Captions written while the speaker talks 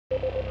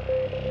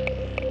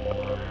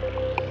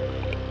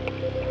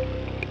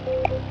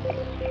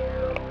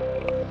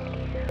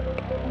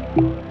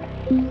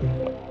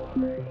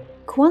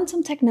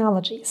Quantum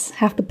technologies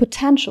have the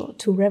potential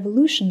to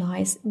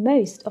revolutionize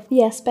most of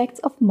the aspects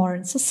of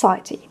modern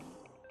society.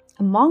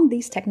 Among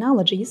these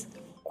technologies,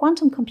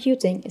 quantum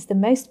computing is the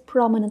most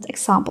prominent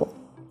example.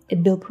 It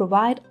will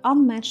provide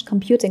unmatched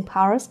computing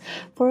powers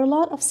for a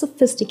lot of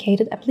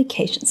sophisticated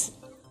applications.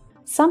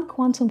 Some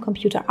quantum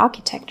computer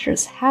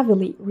architectures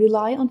heavily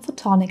rely on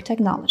photonic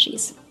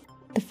technologies.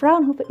 The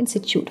Fraunhofer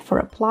Institute for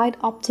Applied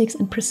Optics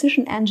and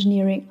Precision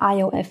Engineering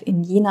IOF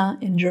in Jena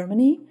in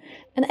Germany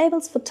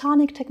enables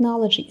photonic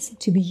technologies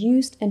to be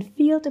used in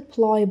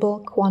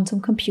field-deployable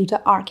quantum computer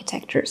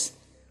architectures.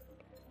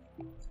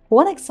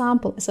 One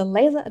example is a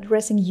laser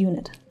addressing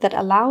unit that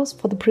allows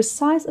for the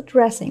precise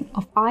addressing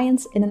of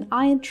ions in an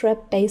ion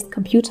trap-based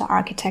computer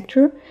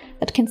architecture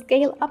that can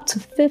scale up to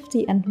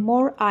 50 and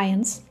more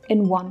ions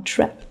in one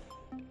trap.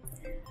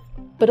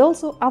 But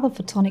also other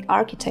photonic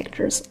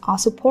architectures are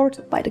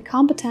supported by the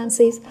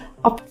competencies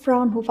of the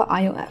Fraunhofer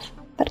IOF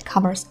that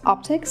covers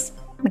optics,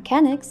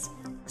 mechanics,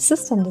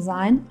 system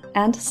design,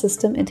 and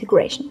system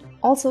integration.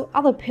 Also,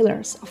 other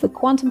pillars of the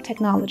quantum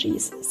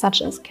technologies,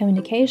 such as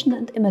communication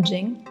and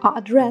imaging, are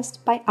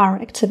addressed by our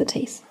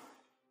activities.